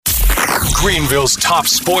Greenville's top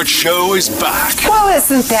sports show is back. Well,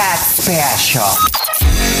 isn't that special?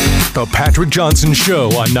 The Patrick Johnson Show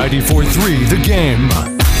on 94.3 The Game.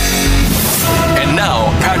 And now,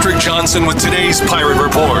 Patrick Johnson with today's Pirate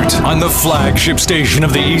Report on the flagship station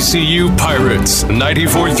of the ECU Pirates,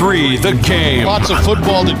 94.3 The Game. Lots of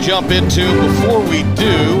football to jump into. Before we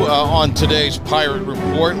do, on today's Pirate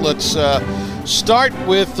Report, let's start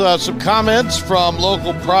with some comments from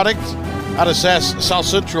local product out of South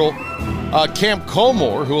Central. Cam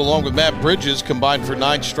Colmore, who along with Matt Bridges combined for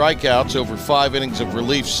 9 strikeouts over 5 innings of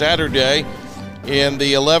relief Saturday in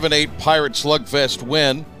the 11-8 Pirate Slugfest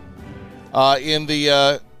win in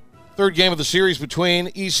the third game of the series between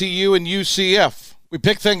ECU and UCF. We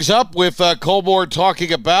pick things up with Colmore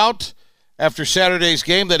talking about, after Saturday's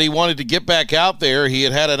game, that he wanted to get back out there. He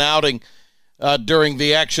had an outing during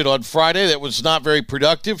the action on Friday that was not very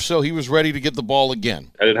productive, so he was ready to get the ball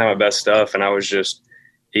again. I didn't have my best stuff, and I was just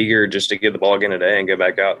eager just to get the ball again today and get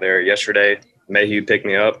back out there. Yesterday, Mayhew picked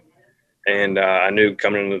me up, and I knew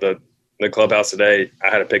coming into the clubhouse today, I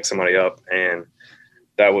had to pick somebody up, and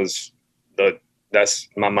that's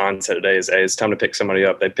my mindset today is, hey, it's time to pick somebody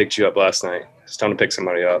up. They picked you up last night. It's time to pick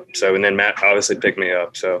somebody up. So, and then Matt obviously picked me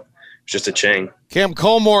up, so it's just a chain. Cam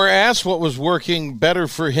Colmore asked what was working better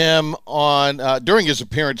for him on during his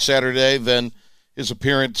appearance Saturday than his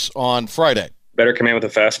appearance on Friday. Better command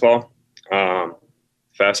with the fastball.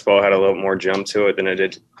 Fastball had a little more jump to it than it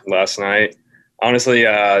did last night. Honestly,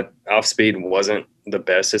 off speed wasn't the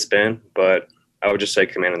best it's been, but I would just say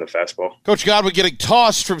commanding the fastball. Coach Godwin getting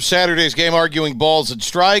tossed from Saturday's game, arguing balls and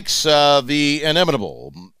strikes. The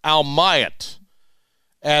inimitable Al Myatt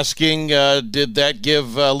asking, did that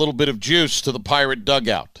give a little bit of juice to the Pirate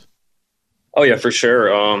dugout? Oh, yeah, for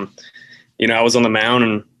sure. I was on the mound,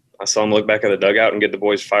 and I saw him look back at the dugout and get the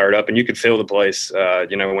boys fired up, and you could feel the place,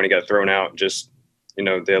 when he got thrown out, just –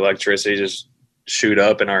 the electricity just shoot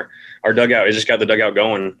up, and our dugout, it just got the dugout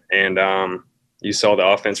going, and you saw the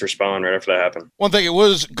offense respond right after that happened. One thing it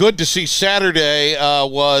was good to see Saturday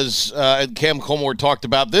was, and Cam Colmore talked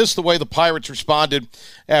about this, the way the Pirates responded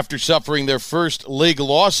after suffering their first league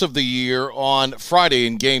loss of the year on Friday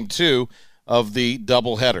in Game 2 of the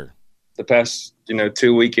doubleheader. The past,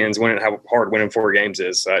 2 weekends, how hard winning 4 games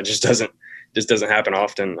is, it just doesn't happen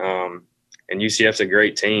often. And UCF's a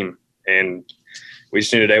great team, and we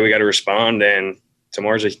just knew today we got to respond, and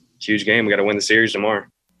tomorrow's a huge game. We got to win the series tomorrow.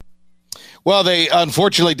 Well, they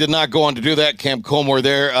unfortunately did not go on to do that. Cam Colmore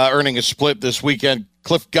there earning a split this weekend.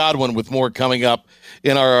 Cliff Godwin with more coming up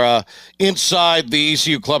in our Inside the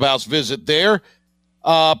ECU Clubhouse visit there.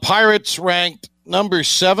 Pirates ranked number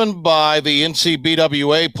 7 by the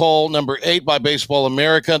NCBWA poll, number 8 by Baseball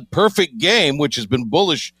America. Perfect game, which has been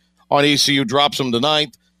bullish on ECU, drops them to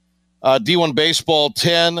 9th. D1 Baseball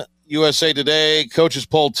 10. USA Today, Coaches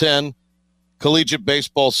Poll 10, Collegiate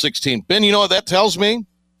Baseball 16. Ben, you know what that tells me?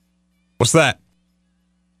 What's that?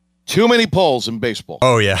 Too many polls in baseball.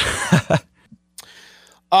 Oh, yeah.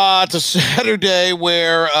 It's a Saturday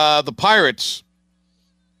where the Pirates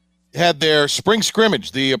had their spring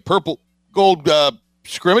scrimmage, the purple-gold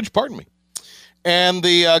scrimmage, and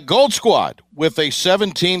the Gold Squad with a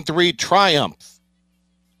 17-3 triumph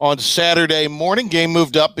on Saturday morning. Game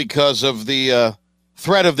moved up because of the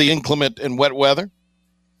threat of the inclement and wet weather.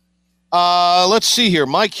 Let's see here.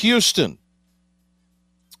 Mike Houston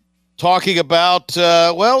talking about,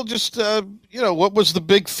 what was the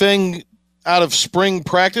big thing out of spring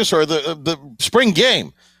practice or the spring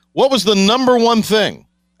game? What was the number one thing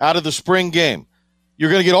out of the spring game? You're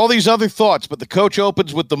going to get all these other thoughts, but the coach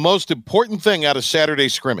opens with the most important thing out of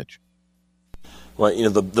Saturday's scrimmage. Well,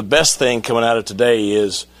 the best thing coming out of today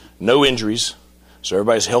is no injuries, so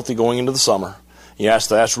everybody's healthy going into the summer.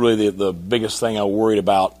 That's really the biggest thing I worried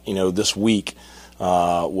about, this week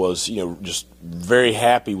was, just very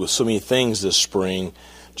happy with so many things this spring,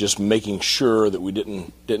 just making sure that we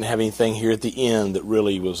didn't have anything here at the end that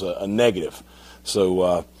really was a negative.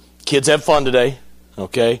 So kids had fun today,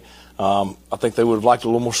 okay? I think they would have liked a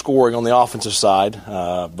little more scoring on the offensive side,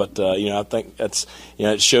 but I think that's,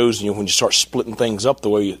 it shows, when you start splitting things up the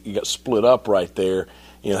way you got split up right there,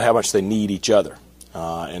 how much they need each other.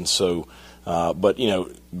 But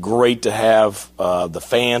great to have the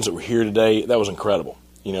fans that were here today. That was incredible.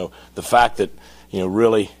 The fact that,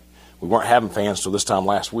 really we weren't having fans till this time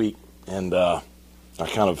last week, and I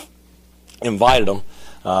kind of invited them,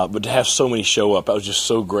 but to have so many show up, that was just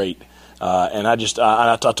so great. And I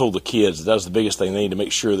told the kids that was the biggest thing. They need to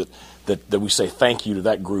make sure that we say thank you to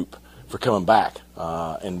that group for coming back.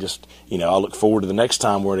 And just, I look forward to the next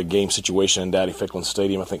time we're in a game situation in Daddy Ficklin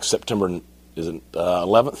Stadium. I think September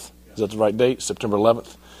 11th. Is that the right date? September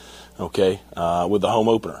 11th. okay, with the home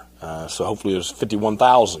opener. So hopefully there's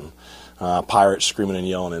 51,000 Pirates screaming and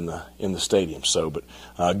yelling in the stadium. So, but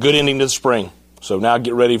good ending to the spring. So now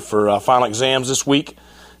get ready for final exams this week,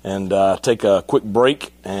 and take a quick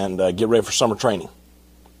break and get ready for summer training.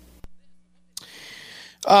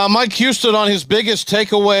 Mike Houston on his biggest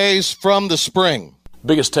takeaways from the spring.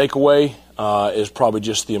 Biggest takeaway is probably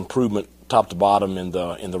just the improvement top to bottom in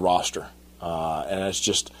the roster, and it's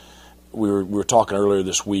just we were talking earlier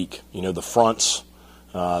this week. You know, the fronts,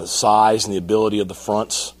 the size and the ability of the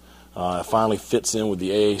fronts finally fits in with the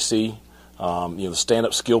AAC. You know, the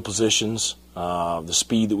stand-up skill positions, the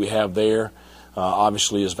speed that we have there,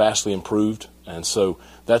 obviously is vastly improved, and so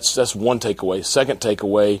that's one takeaway. Second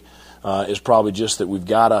takeaway is probably just that we've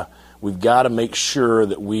got to make sure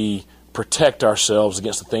that we protect ourselves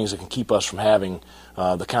against the things that can keep us from having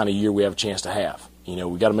the kind of year we have a chance to have. You know,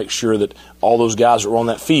 we got to make sure that all those guys that are on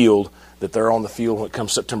that field, that they're on the field when it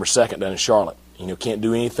comes September 2nd down in Charlotte. You know, can't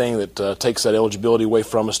do anything that takes that eligibility away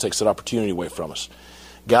from us, takes that opportunity away from us.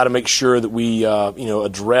 Got to make sure that we,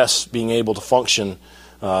 address being able to function,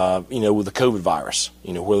 with the COVID virus.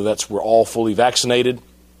 You know, whether that's we're all fully vaccinated,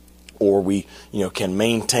 or we, can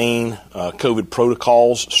maintain COVID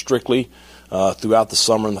protocols strictly throughout the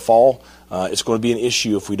summer and the fall. It's going to be an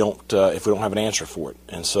issue if we don't have an answer for it.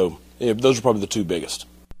 And so those are probably the two biggest.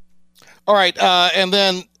 All right, and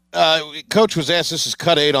then Coach was asked, this is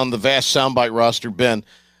Cut 8 on the vast soundbite roster, Ben,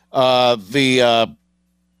 the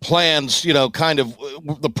plans, kind of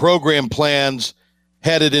the program plans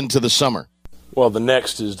headed into the summer. Well, the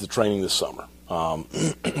next is the training this summer.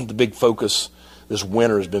 The big focus this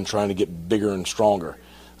winter has been trying to get bigger and stronger.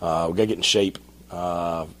 We got to get in shape.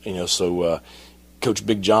 So Coach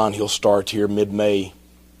Big John, he'll start here mid-May.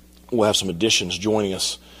 We'll have some additions joining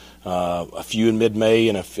us, a few in mid-May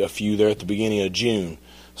and a few there at the beginning of June.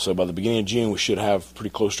 So by the beginning of June, we should have pretty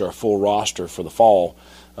close to our full roster for the fall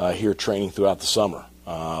here training throughout the summer.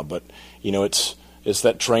 But it's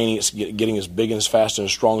that training. It's getting as big and as fast and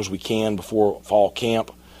as strong as we can before fall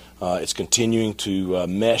camp. It's continuing to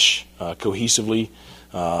mesh cohesively,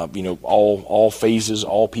 all phases,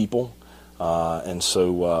 all people. And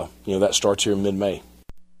so that starts here in mid-May.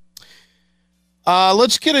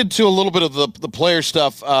 Let's get into a little bit of the player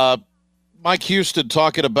stuff. Mike Houston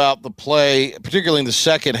talking about the play, particularly in the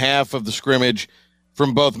second half of the scrimmage,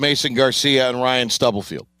 from both Mason Garcia and Ryan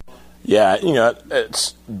Stubblefield. Yeah,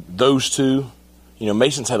 it's those two.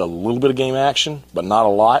 Mason's had a little bit of game action, but not a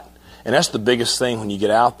lot. And that's the biggest thing when you get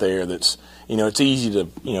out there. That's it's easy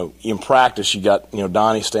to in practice you got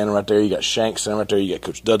Donnie standing right there, you got Shank standing right there, you got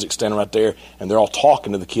Coach Dudzik standing right there, and they're all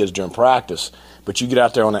talking to the kids during practice. But you get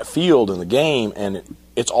out there on that field in the game, and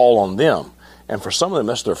it's all on them. And for some of them,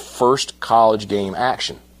 that's their first college game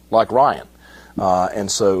action, like Ryan. And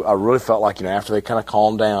so I really felt like after they kind of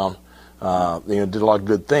calmed down, did a lot of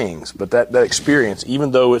good things. But that experience,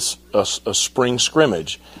 even though it's a spring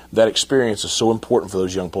scrimmage, that experience is so important for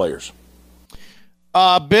those young players.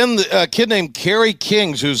 Ben, a kid named Kerry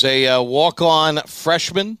Kings, who's a walk-on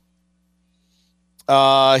freshman,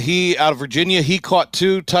 he out of Virginia, he caught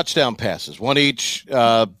 2 touchdown passes, one each,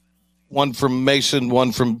 one from Mason,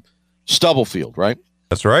 one from Stubblefield, right?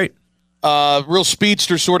 That's right. Real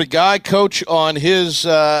speedster sort of guy. Coach on his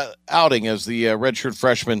outing as the redshirt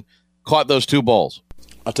freshman caught those 2 balls.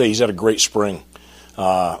 I'll tell you, he's had a great spring.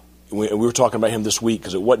 We were talking about him this week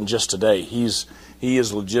because it wasn't just today. He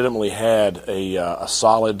has legitimately had a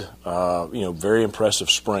solid, very impressive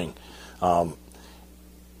spring.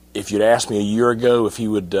 If you'd asked me a year ago if he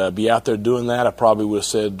would be out there doing that, I probably would have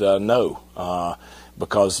said no,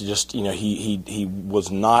 because just he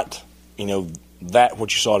was not that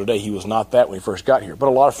what you saw today. He was not that when he first got here. But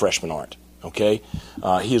a lot of freshmen aren't. Okay,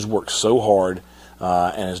 he has worked so hard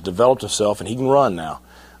and has developed himself, and he can run now.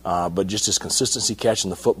 But just his consistency catching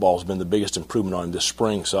the football has been the biggest improvement on him this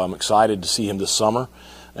spring. So I'm excited to see him this summer,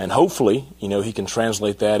 and hopefully, he can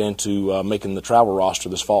translate that into making the travel roster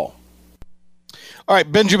this fall. All right,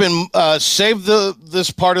 Benjamin, save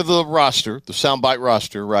this part of the roster, the soundbite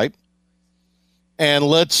roster, right? And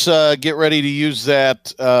let's get ready to use that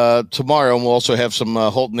tomorrow, and we'll also have some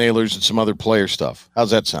Holton Ahlers and some other player stuff.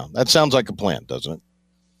 How's that sound? That sounds like a plan, doesn't it?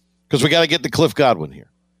 Because we got to get to Cliff Godwin here.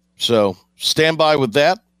 So stand by with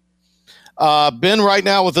that. Ben, right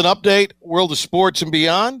now with an update, World of Sports and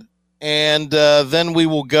Beyond, and then we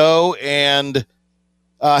will go and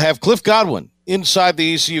have Cliff Godwin inside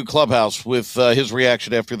the ECU clubhouse with his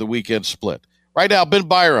reaction after the weekend split. Right now, Ben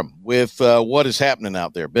Byram with what is happening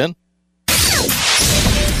out there. Ben?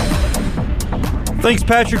 Thanks,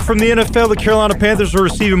 Patrick. From the NFL, the Carolina Panthers are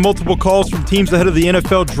receiving multiple calls from teams ahead of the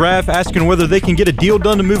NFL draft asking whether they can get a deal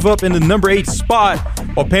done to move up into the number 8 spot,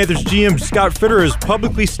 while Panthers GM Scott Fitter has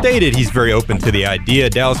publicly stated he's very open to the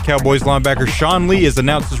idea. Dallas Cowboys linebacker Sean Lee has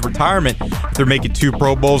announced his retirement after making 2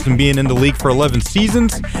 Pro Bowls and being in the league for 11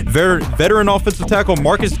 seasons. Veteran offensive tackle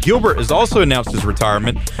Marcus Gilbert has also announced his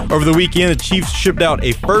retirement. Over the weekend, the Chiefs shipped out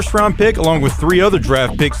a first-round pick along with 3 other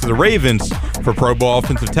draft picks to the Ravens for Pro Bowl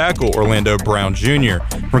offensive tackle Orlando Brown Jr.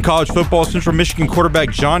 From college football, Central Michigan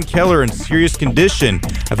quarterback John Keller in serious condition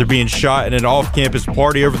after being shot at an off-campus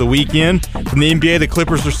party over the weekend. From the NBA, the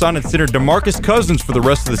Clippers are signing center DeMarcus Cousins for the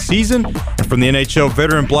rest of the season. And from the NHL,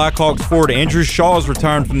 veteran Blackhawks forward Andrew Shaw is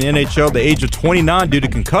retiring from the NHL at the age of 29 due to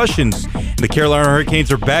concussions. And the Carolina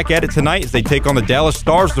Hurricanes are back at it tonight as they take on the Dallas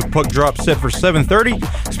Stars with puck drop set for 7:30.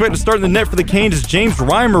 Expected to start in the net for the Canes is James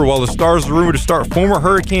Reimer, while the Stars are rumored to start former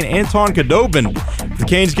Hurricane Anton Khudobin. If the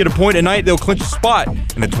Canes get a point tonight, they'll clinch a spot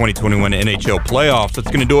in the 2021 NHL playoffs. That's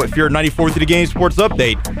going to do it for your 94th of the Game Sports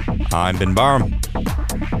Update. I'm Ben Byram.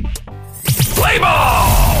 Play ball!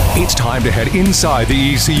 It's time to head inside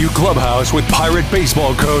the ECU clubhouse with Pirate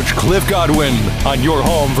baseball coach Cliff Godwin on your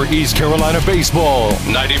home for East Carolina baseball.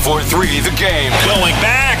 94.3 The Game. Going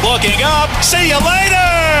back, looking up. See you later!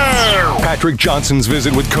 Patrick Johnson's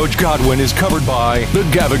visit with Coach Godwin is covered by the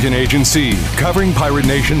Gavigan Agency, covering Pirate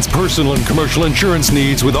Nation's personal and commercial insurance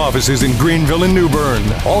needs with offices in Greenville and New Bern.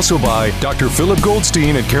 Also by Dr. Philip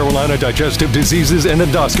Goldstein at Carolina Digestive Diseases and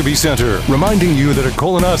Endoscopy Center, reminding you that a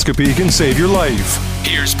colonoscopy can save your life.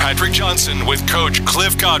 Here's Patrick Johnson with Coach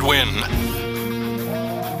Cliff Godwin.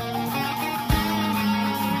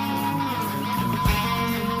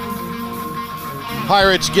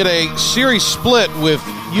 Pirates get a series split with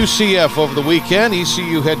UCF over the weekend.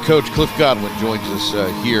 ECU head coach Cliff Godwin joins us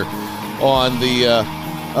here on the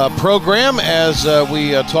program as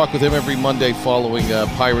we talk with him every Monday following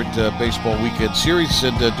Pirate Baseball Weekend Series,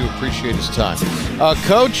 and do appreciate his time.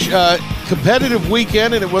 Coach, competitive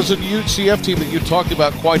weekend, and it was a UCF team that you talked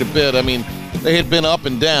about quite a bit. I mean, they had been up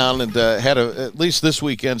and down and had, at least this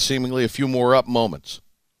weekend, seemingly a few more up moments.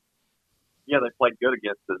 Yeah, they played good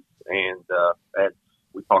against us, and as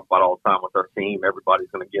we talk about all the time with our team, everybody's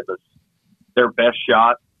going to give us their best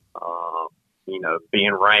shot.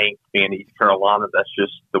 Being ranked, being East Carolina, that's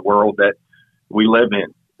just the world that we live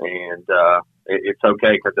in. And it's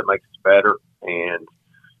okay because it makes us better. And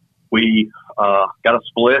we got a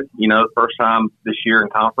split, the first time this year in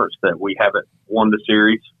conference that we haven't won the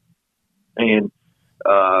series. And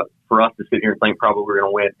for us to sit here and think probably we're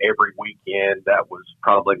going to win every weekend, that was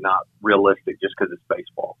probably not realistic just because it's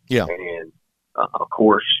baseball. Yeah. And, of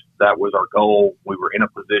course, that was our goal. We were in a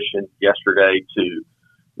position yesterday to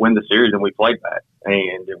win the series, and we played that.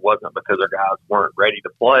 And it wasn't because our guys weren't ready to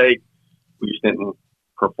play. We just didn't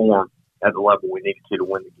perform at the level we needed to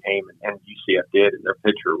win the game, and UCF did, and their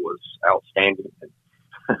pitcher was outstanding.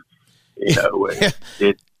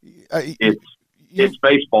 It's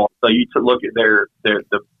baseball. So you look at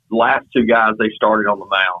the last 2 guys they started on the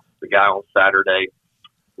mound. The guy on Saturday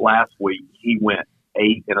last week, he went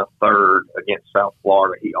 8 1/3 against South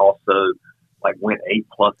Florida. He also went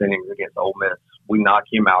 8+ innings against Ole Miss. We knocked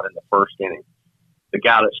him out in the first inning. The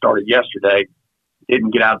guy that started yesterday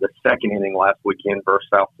didn't get out of the second inning last weekend versus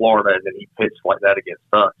South Florida, and then he pitched like that against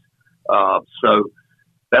us. So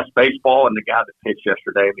that's baseball, and the guy that pitched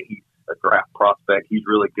yesterday, I mean, he's a draft prospect. He's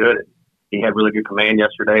really good, and he had really good command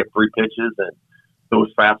yesterday at 3 pitches, and it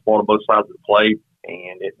was fastball to both sides of the plate,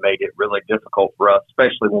 and it made it really difficult for us,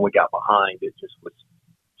 especially when we got behind. It just was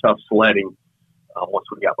tough sledding once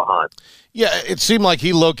we got behind. Yeah, it seemed like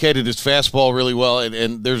he located his fastball really well,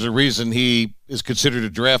 and there's a reason he is considered a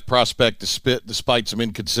draft prospect despite some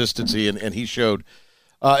inconsistency, and he showed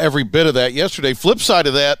every bit of that yesterday. Flip side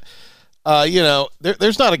of that,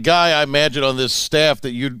 there's not a guy I imagine on this staff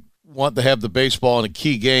that you'd want to have the baseball in a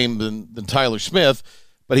key game than Tyler Smith,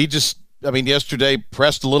 but he just, yesterday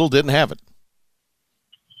pressed a little, didn't have it.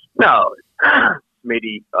 No,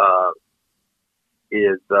 Smitty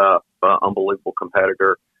is an unbelievable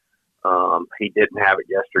competitor. He didn't have it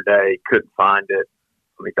yesterday, couldn't find it.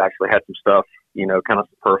 He's actually had some stuff, kind of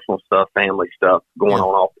some personal stuff, family stuff going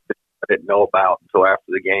on off the field I didn't know about until after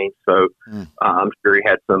the game. So I'm sure he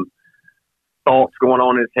had some thoughts going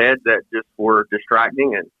on in his head that just were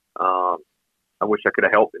distracting, and I wish I could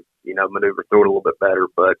have helped him, maneuver through it a little bit better.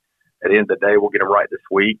 But at the end of the day, we'll get him right this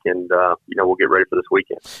week, and, we'll get ready for this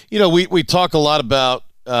weekend. We talk a lot about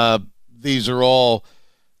these are all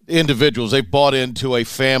individuals. They've bought into a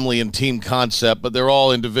family and team concept, but they're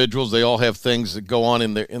all individuals. They all have things that go on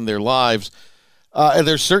in their lives. And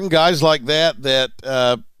there's certain guys like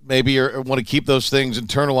that maybe want to keep those things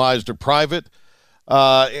internalized or private.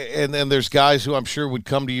 And then there's guys who I'm sure would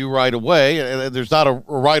come to you right away, and there's not a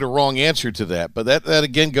right or wrong answer to that. But that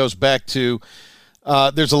again goes back to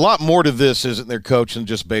there's a lot more to this, isn't there, Coach, than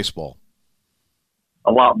just baseball?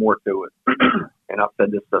 A lot more to it. And I've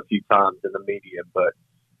said this a few times in the media, but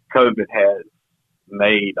COVID has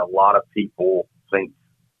made a lot of people think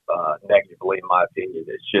negatively, in my opinion.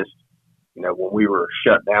 It's just, when we were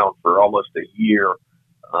shut down for almost a year,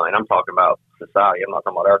 and I'm talking about society, I'm not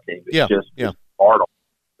talking about our team, it's hard.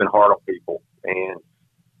 It's been hard on people. And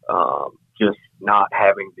just not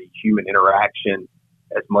having the human interaction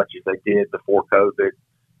as much as they did before COVID,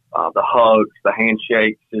 the hugs, the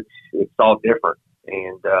handshakes, it's all different.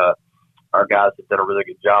 And our guys have done a really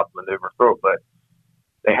good job maneuvering through it, but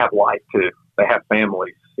they have life too. They have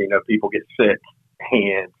families. People get sick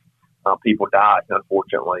and people die,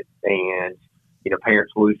 unfortunately, and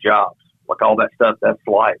parents lose jobs. Like all that stuff, that's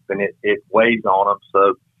life, and it weighs on them.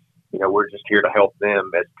 So, we're just here to help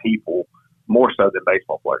them as people more so than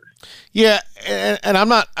baseball players. Yeah, and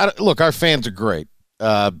look, our fans are great.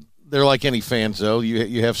 They're like any fans, though.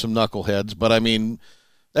 You have some knuckleheads, but I mean,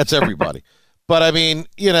 that's everybody. But I mean,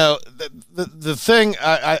 the thing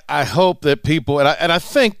I hope that people, and I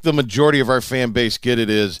think the majority of our fan base get it,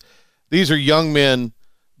 is these are young men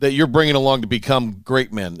that you're bringing along to become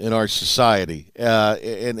great men in our society,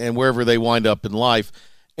 and wherever they wind up in life.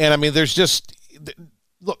 And I mean, there's just,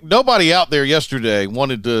 look, nobody out there yesterday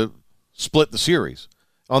wanted to split the series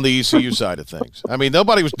on the ECU side of things. I mean,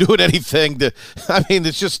 nobody was doing anything to, I mean,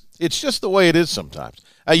 it's just the way it is sometimes.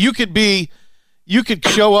 You could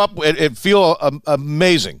show up and feel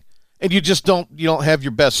amazing, and you don't have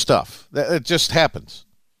your best stuff. It just happens.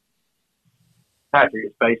 Patrick,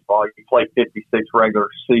 it's baseball. You play 56 regular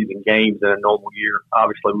season games in a normal year.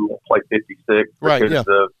 Obviously, we won't play 56 because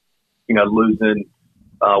of losing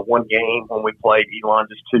one game when we played Elon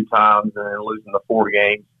just 2 times and then losing the 4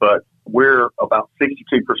 games. But we're about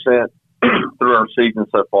 62% through our season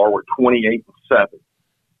so far. We're 28-7.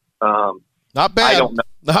 Not bad. I don't know.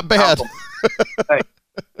 Not bad.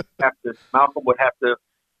 Malcolm would have to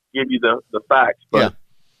give you the facts, but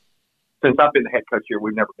since I've been the head coach here,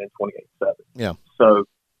 we've never been 28-7. Yeah. So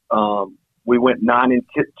we went 9-2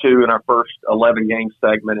 in our first 11 game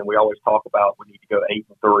segment, and we always talk about we need to go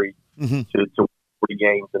 8-3 to 40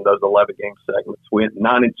 games in those 11 game segments. We went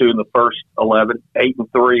 9-2 in the first 11,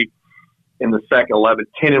 8-3 in the second 11,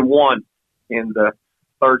 10-1 in the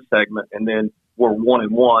third segment, and then we're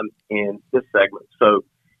 1-1 in this segment. So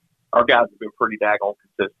our guys have been pretty daggone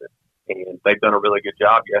consistent, and they've done a really good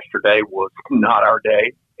job. Yesterday was not our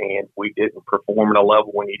day, and we didn't perform at a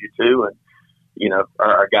level we needed to. And,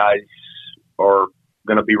 our guys are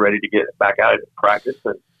going to be ready to get back out of practice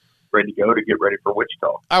and ready to go to get ready for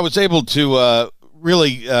Wichita. I was able to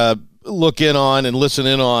really look in on and listen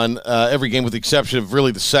in on every game with the exception of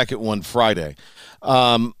really the second one Friday.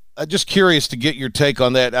 I'm just curious to get your take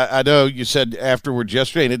on that. I know you said afterwards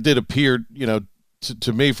yesterday, and it did appear,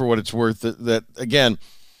 to me, for what it's worth, that again,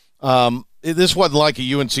 this wasn't like a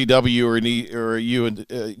UNCW or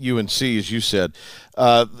a UNC, as you said.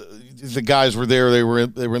 The guys were there. They were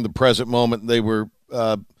in the present moment. They were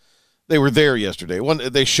there yesterday.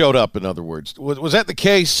 They showed up, in other words. Was that the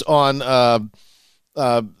case on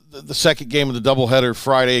the second game of the doubleheader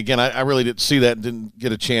Friday? Again, I really didn't see that and didn't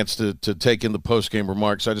get a chance to take in the post-game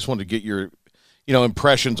remarks. I just wanted to get your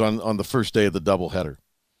impressions on the first day of the doubleheader.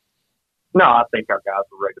 No, I think our guys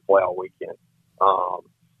were ready to play all weekend.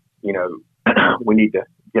 We need to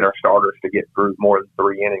get our starters to get through more than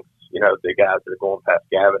 3 innings. The guys that are going past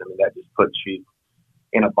Gavin, I mean, that just puts you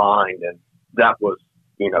in a bind. And that was,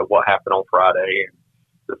 what happened on Friday and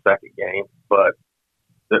the second game. But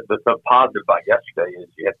the positive about yesterday is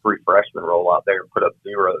you had 3 freshmen roll out there and put up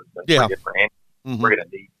zeros and 3 different innings. We're going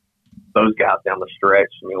to need those guys down the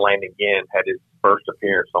stretch. I mean, Landon Ginn had his first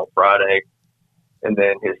appearance on Friday, and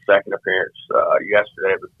then his second appearance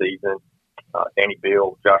yesterday of the season. Danny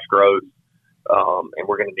Beal, Josh Groves, and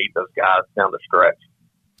we're going to need those guys down the stretch.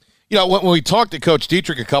 When we talked to Coach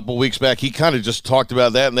Dietrich a couple weeks back, he kind of just talked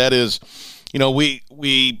about that, and that is,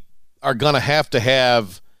 we are going to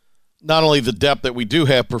have not only the depth that we do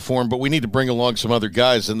have perform, but we need to bring along some other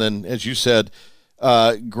guys. And then, as you said,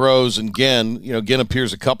 Groves and Ginn, Ginn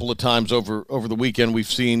appears a couple of times over the weekend. We've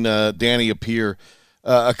seen Danny appear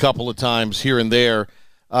a couple of times here and there.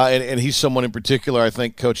 And he's someone in particular I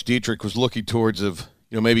think Coach Dietrich was looking towards of,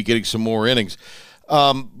 maybe getting some more innings.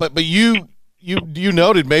 But you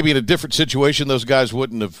noted maybe in a different situation those guys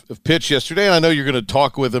wouldn't have pitched yesterday. And I know you're going to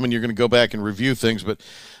talk with them and you're going to go back and review things. But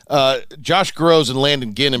Josh Groves and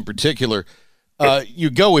Landon Ginn in particular, You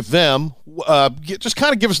go with them. Just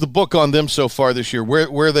kind of give us the book on them so far this year,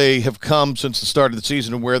 where they have come since the start of the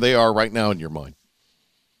season and where they are right now in your mind.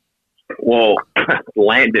 Well,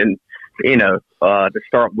 Landon, to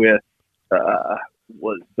start with,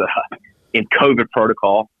 was in COVID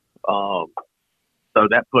protocol. So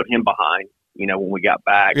that put him behind, when we got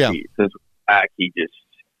back. Yeah. He just,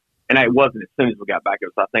 and it wasn't as soon as we got back.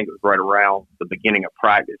 I think it was right around the beginning of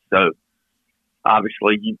practice. So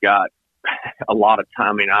obviously you've got a lot of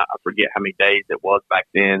time. I mean, I forget how many days it was back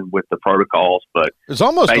then with the protocols, but it's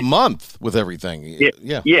almost a month with everything.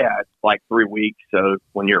 Yeah, it's like 3 weeks. So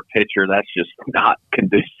when you're a pitcher, that's just not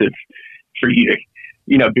conducive for you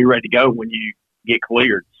to, be ready to go when you get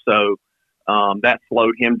cleared. So that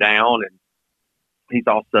slowed him down, and he's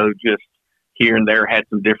also just here and there had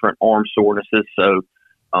some different arm sorenesses. So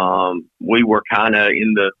we were kind of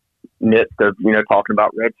in the midst of, talking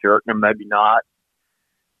about redshirt and maybe not.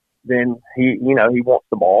 Then he wants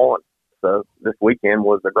the ball. And so this weekend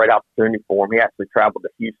was a great opportunity for him. He actually traveled to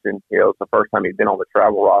Houston. It was the first time he'd been on the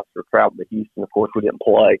travel roster, traveled to Houston. Of course, we didn't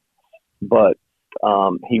play, but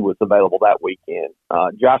he was available that weekend.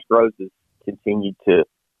 Josh Groves has continued to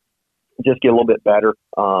just get a little bit better.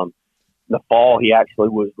 The fall, he actually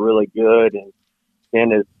was really good. And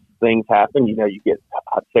then as things happen, you get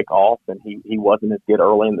a tick off, and he wasn't as good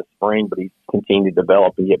early in the spring, but he's continued to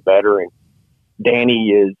develop and get better. And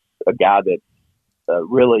Danny is a guy that's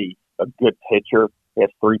really a good pitcher. He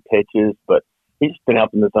has 3 pitches, but he's been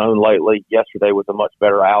up in the zone lately. Yesterday was a much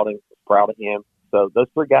better outing. Proud of him. So those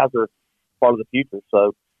 3 guys are part of the future.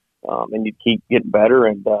 So they need to keep getting better,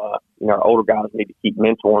 and our older guys need to keep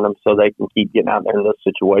mentoring them so they can keep getting out there in those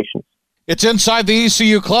situations. It's Inside the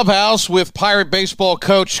ECU Clubhouse with Pirate baseball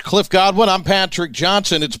coach Cliff Godwin. I'm Patrick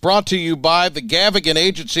Johnson. It's brought to you by the Gavigan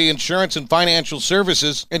Agency Insurance and Financial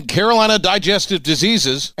Services and Carolina Digestive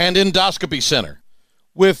Diseases and Endoscopy Center.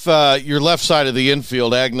 With your left side of the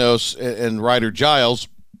infield, Agnos and Ryder Giles,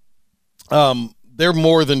 they're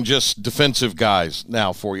more than just defensive guys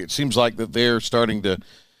now for you. It seems like that they're starting to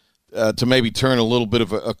maybe turn a little bit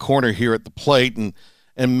of a corner here at the plate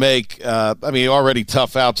and make, already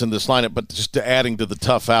tough outs in this lineup, but just adding to the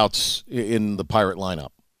tough outs in the Pirate lineup.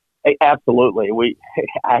 Hey, absolutely.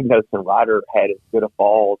 Agnos and Ryder had as good a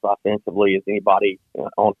falls offensively as anybody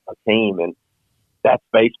on a team, and that's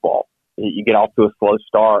baseball. You get off to a slow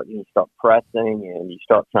start, and you start pressing, and you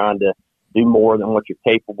start trying to do more than what you're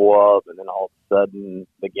capable of, and then all of a sudden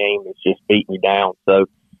the game is just beating you down. So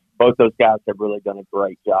both those guys have really done a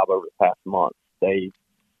great job over the past month. They've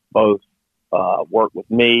both worked with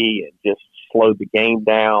me and just slowed the game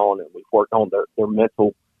down, and we've worked on their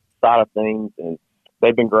mental side of things, and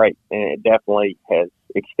they've been great. And it definitely has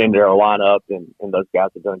extended our lineup, and those guys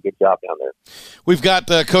have done a good job down there. We've got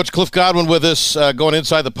Coach Cliff Godwin with us, going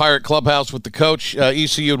inside the Pirate Clubhouse with the coach,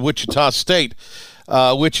 ECU at Wichita State.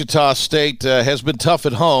 Wichita State has been tough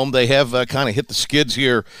at home. They have kind of hit the skids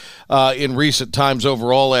here in recent times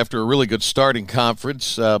overall after a really good starting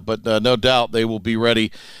conference, but no doubt they will be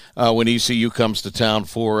ready when ECU comes to town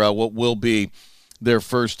for what will be their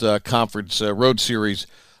first conference road series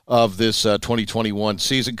of this 2021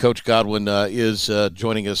 season. Coach Godwin is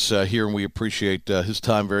joining us here, and we appreciate his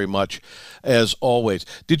time very much, as always.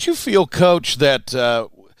 Did you feel, Coach, that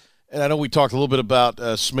and I know we talked a little bit about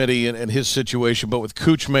Smitty and his situation, but with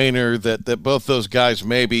Cooch Maynor, that both those guys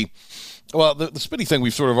maybe – well, the Smitty thing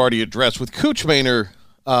we've sort of already addressed. With Cooch Maynor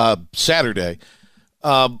Saturday,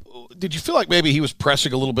 did you feel like maybe he was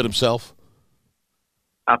pressing a little bit himself?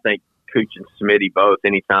 I think Cooch and Smitty both,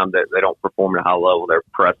 anytime that they don't perform at a high level, they're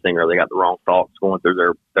pressing or they got the wrong thoughts going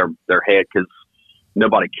through their head, because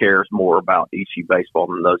nobody cares more about ECU baseball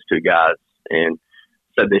than those 2 guys. And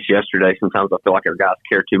said this yesterday, sometimes I feel like our guys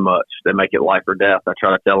care too much. They make it life or death. I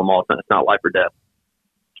try to tell them all the time, it's not life or death.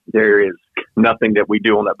 There is nothing that we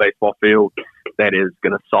do on that baseball field that is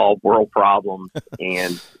going to solve world problems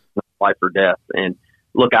and life or death. And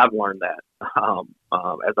look, I've learned that.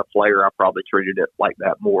 As a player, I probably treated it like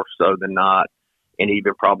that more so than not, and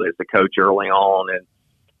even probably as a coach early on.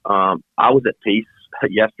 And I was at peace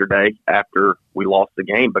yesterday after we lost the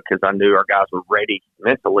game, because I knew our guys were ready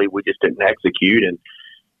mentally. We just didn't execute. And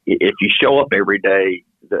if you show up every day,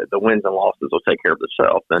 the wins and losses will take care of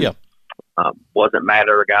themselves. And wasn't mad at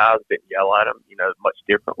our guys, didn't yell at them, much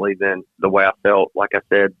differently than the way I felt, like I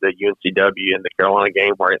said, the UNCW and the Carolina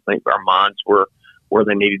game, where I think our minds were where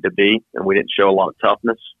they needed to be, and we didn't show a lot of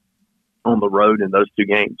toughness on the road in those 2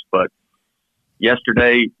 games. But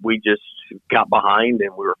yesterday we just got behind,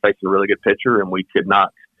 and we were facing a really good pitcher, and we could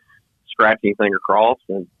not scratch anything across.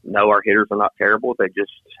 And no, our hitters are not terrible. They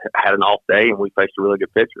just had an off day, and we faced a really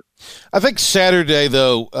good pitcher. I think Saturday,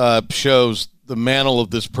 though, shows the mantle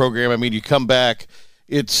of this program. I mean, you come back,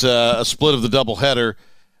 it's a split of the doubleheader.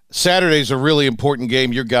 Saturday's a really important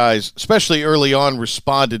game. Your guys, especially early on,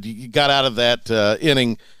 responded. You got out of that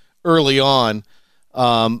inning early on,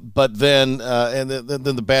 but then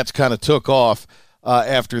the bats kind of took off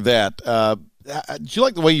after that. Did you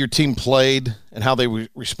like the way your team played and how they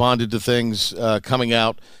responded to things coming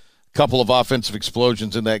out? A couple of offensive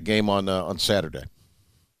explosions in that game on Saturday.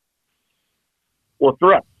 Well,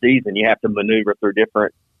 throughout the season, you have to maneuver through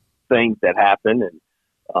different things that happen, and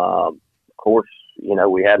of course, you know,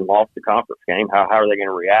 we hadn't lost the conference game. How are they going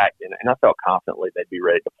to react? And I felt confidently they'd be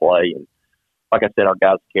ready to play. And like I said, our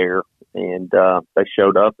guys care, and they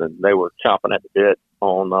showed up, and they were chomping at the bit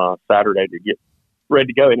on Saturday to get ready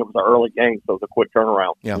to go. And it was an early game, so it was a quick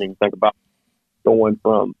turnaround. Yeah. I mean, think about going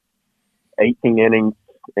from 18 innings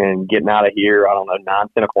and getting out of here, 9,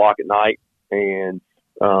 10 o'clock at night, and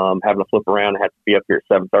having to flip around and have to be up here at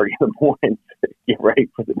 7:30 in the morning to get ready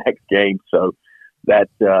for the next game. So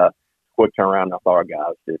that's quick turnaround. I thought our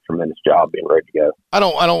guys did a tremendous job being ready to go. I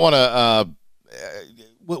don't want to.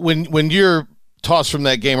 When you're tossed from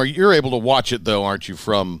that game, you're able to watch it though, aren't you?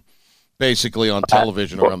 From basically on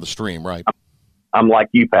television or on the stream, right? I'm like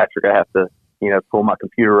you, Patrick. I have to, pull my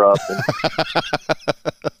computer up. And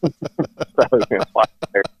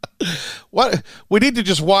What we need to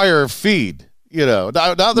just wire a feed. Not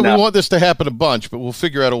that we want this to happen a bunch, but we'll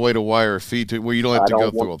figure out a way to wire a feed to where you don't have to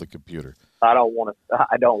go through all the computer. I don't want to.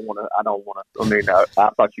 I mean, I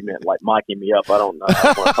thought you meant like miking me up. I don't know.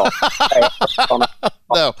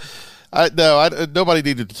 Nobody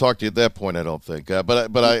needed to talk to you at that point. I don't think.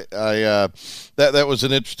 But that was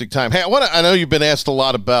an interesting time. Hey, I know you've been asked a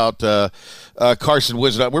lot about Carson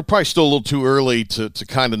Wisdom. We're probably still a little too early to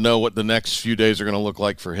kind of know what the next few days are going to look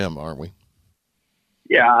like for him, aren't we?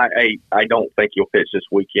 Yeah, I don't think he'll pitch this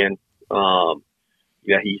weekend.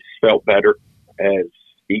 He's felt better as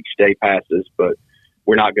each day passes, but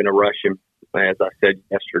we're not going to rush him. As I said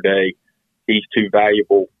yesterday, he's too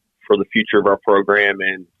valuable for the future of our program,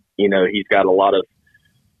 and he's got a lot of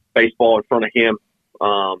baseball in front of him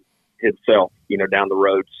himself, down the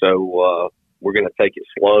road. So we're going to take it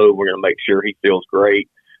slow. We're going to make sure he feels great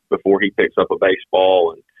before he picks up a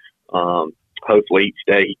baseball, and hopefully each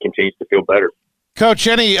day he continues to feel better. Coach,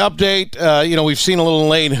 any update? We've seen a little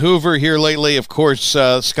Lane Hoover here lately, of course,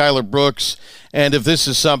 Skylar Brooks. And if this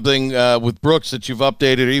is something with Brooks that you've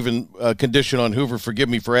updated or even condition on Hoover, forgive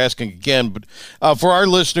me for asking again. But for our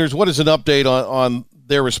listeners, what is an update on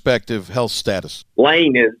their respective health status?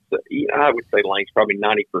 Lane is, I would say Lane's probably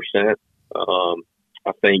 90%. I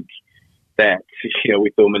think that,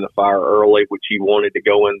 we threw him in the fire early, which he wanted to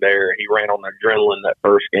go in there. He ran on adrenaline that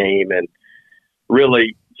first game and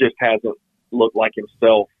really just hasn't looked like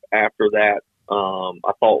himself after that.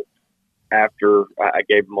 I thought after I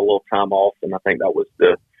gave him a little time off, and I think that was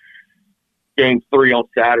the game 3 on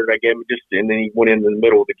Saturday. I gave him and then he went in the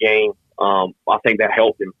middle of the game. I think that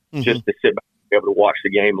helped him just to sit back and be able to watch the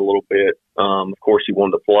game a little bit. Of course, he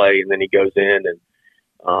wanted to play, and then he goes in and,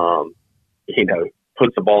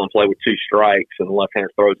 puts the ball in play with 2 strikes, and the left-hander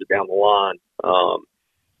throws it down the line,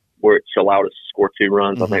 which allowed us to score 2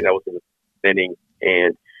 runs. I think that was in the inning,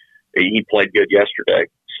 and he played good yesterday.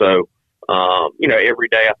 So, every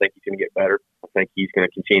day I think he's going to get better. I think he's going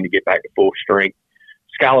to continue to get back to full strength.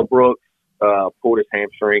 Skylar Brooks pulled his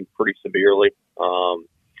hamstring pretty severely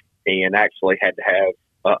and actually had to have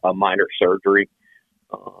a minor surgery.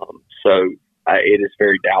 So it is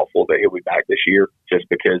very doubtful that he'll be back this year just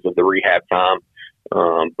because of the rehab time.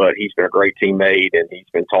 But he's been a great teammate, and he's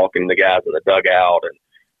been talking to the guys in the dugout and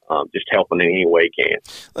just helping in any way he can.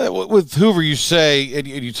 With Hoover, you say, and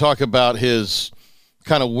you talk about his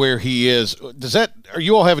kind of where he is. Are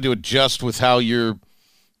you all having to adjust with how you're,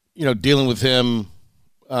 dealing with him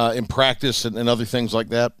in practice and other things like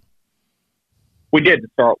that? We did to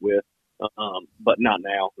start with, but not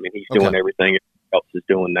now. I mean, he's doing everything else is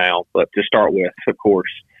doing now. But to start with, of course,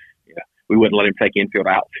 we wouldn't let him take infield,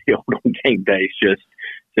 outfield on game days just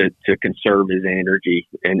to conserve his energy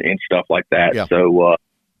and stuff like that. Yeah. So,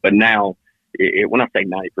 but now, when I say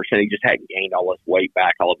 90%, he just hadn't gained all his weight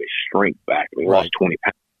back, all of his strength back. I mean, he lost 20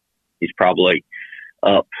 pounds. He's probably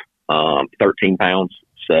up 13 pounds,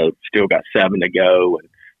 so still got 7 to go. And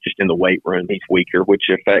just in the weight room, he's weaker, which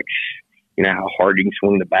affects, how hard he can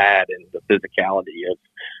swing the bat and the physicality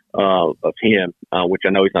of him, which I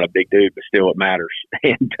know he's not a big dude, but still it matters.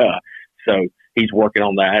 And so he's working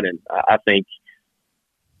on that, and I think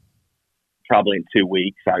probably in 2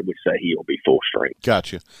 weeks, I would say he'll be full strength.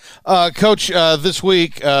 Gotcha. Coach, this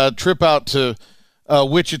week, trip out to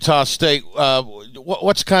Wichita State.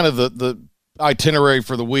 What's kind of the itinerary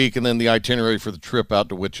for the week and then the itinerary for the trip out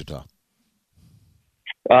to Wichita?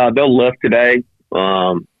 They'll lift today.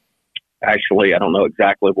 Actually, I don't know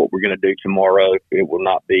exactly what we're going to do tomorrow. It will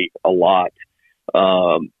not be a lot.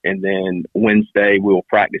 And then Wednesday, we will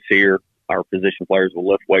practice here. Our position players will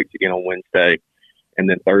lift weights again on Wednesday. And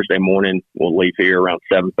then Thursday morning, we'll leave here around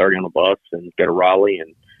 7:30 on the bus and go to Raleigh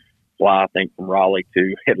and fly, I think, from Raleigh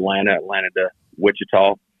to Atlanta to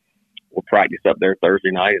Wichita. We'll practice up there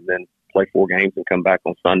Thursday night and then play 4 games and come back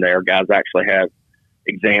on Sunday. Our guys actually have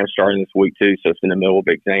exams starting this week, too, so it's in the middle of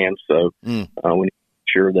exams. So we need to make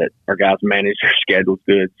sure that our guys manage their schedules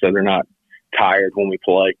good so they're not tired when we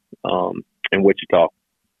play in Wichita.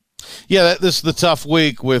 Yeah, this is the tough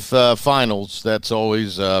week with finals. That's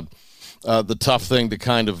always the tough thing to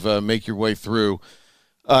kind of make your way through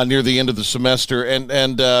near the end of the semester.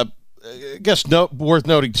 And I guess worth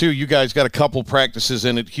noting, too, you guys got a couple practices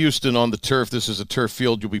in at Houston on the turf. This is a turf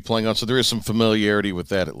field you'll be playing on, so there is some familiarity with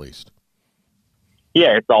that at least.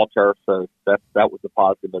 Yeah, it's all turf, so that was the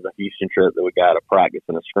positive of the Houston trip, that we got a practice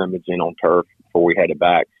and a scrimmage in on turf before we headed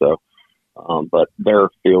back. So, but their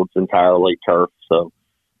field's entirely turf, so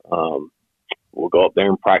we'll go up there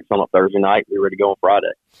and practice on a Thursday night. Be ready to go on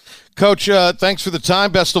Friday. Coach, thanks for the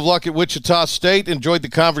time. Best of luck at Wichita State. Enjoyed the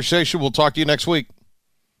conversation. We'll talk to you next week.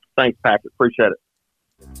 Thanks, Patrick. Appreciate it.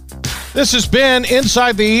 This has been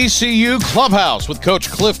Inside the ECU Clubhouse with Coach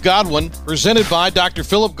Cliff Godwin, presented by Dr.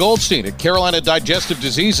 Philip Goldstein at Carolina Digestive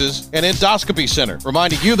Diseases and Endoscopy Center,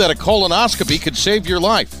 reminding you that a colonoscopy could save your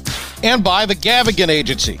life. And by the Gavigan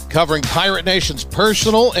Agency, covering Pirate Nation's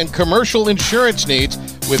personal and commercial insurance needs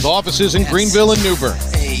with offices in Greenville and New Bern.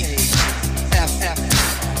 A-F-F-E-T-Y.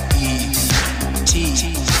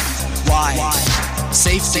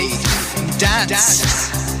 Safety.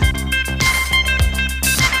 Dance.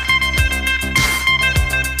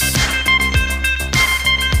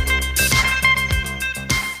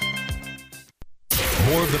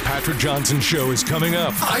 More of the Patrick Johnson Show is coming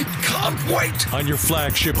up. I can't wait. On your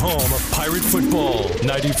flagship home of Pirate Football,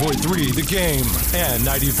 94.3 The Game and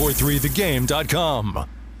 94.3thegame.com.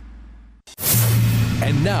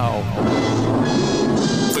 And now,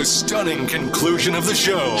 the stunning conclusion of the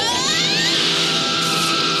show.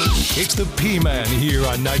 It's the P-Man here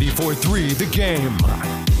on 94.3 The Game.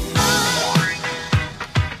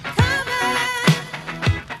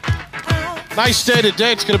 Nice day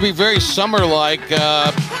today. It's going to be very summer-like.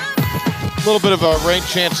 A little bit of a rain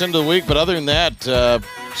chance into the week, but other than that,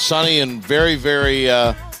 sunny and very, very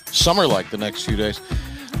summer-like the next few days.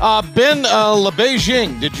 Ben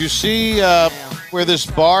LeBeijing, did you see where this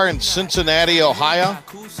bar in Cincinnati, Ohio,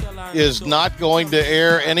 is not going to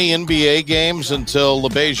air any NBA games until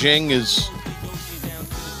LeBeijing is,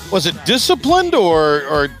 was it disciplined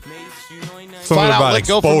or something about let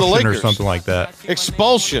go from the expulsion or Lakers? something like that?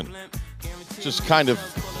 Expulsion. Just kind of,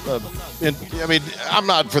 I mean, I'm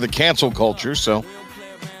not for the cancel culture, so,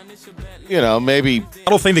 you know, maybe.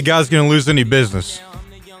 I don't think the guy's going to lose any business.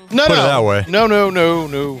 No, Put it that way. No, I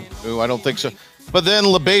don't think so. But then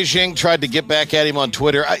LeBeijing tried to get back at him on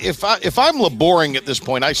Twitter. If I'm LeBoring at this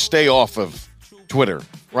point, I stay off of Twitter,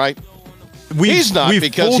 right? He's not,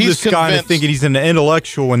 because fooled he's this guy into convinced. thinking he's an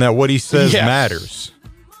intellectual and that what he says Yes. matters.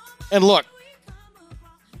 And look,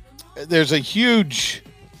 there's a huge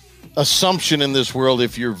assumption in this world,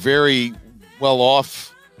 if you're very well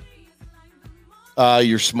off,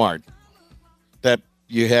 you're smart, that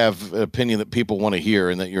you have an opinion that people want to hear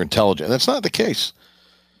and that you're intelligent. That's not the case.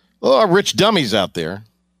 There are rich dummies out there.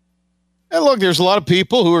 And look, there's a lot of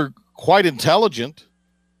people who are quite intelligent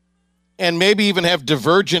and maybe even have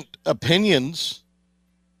divergent opinions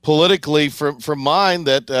politically from mine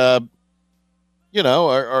that, you know,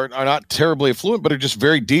 are not terribly affluent, but are just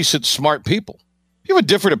very decent, smart people. If you have a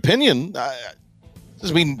different opinion,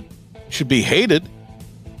 doesn't mean you should be hated.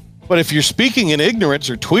 But if you're speaking in ignorance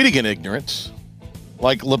or tweeting in ignorance,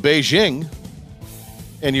 like LeBeijing,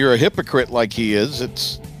 and you're a hypocrite like he is,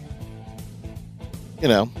 it's, you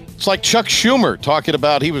know, it's like Chuck Schumer talking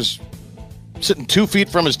about he was sitting 2 feet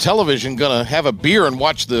from his television going to have a beer and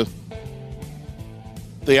watch the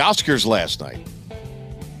Oscars last night.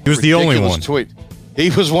 He was the only Ridiculous one. Tweet.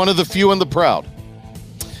 He was one of the few and the proud.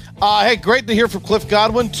 Hey, great to hear from Cliff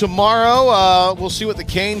Godwin. Tomorrow, we'll see what the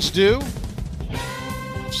Canes do.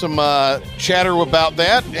 Some chatter about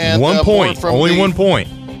that. And 1 point. Only 1 point.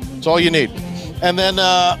 That's all you need. And then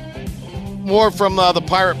more from the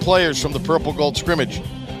Pirate players from the Purple Gold scrimmage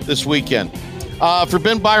this weekend. For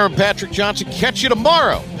Ben Byron, Patrick Johnson, catch you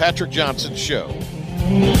tomorrow. Patrick Johnson Show.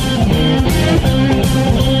 Bye.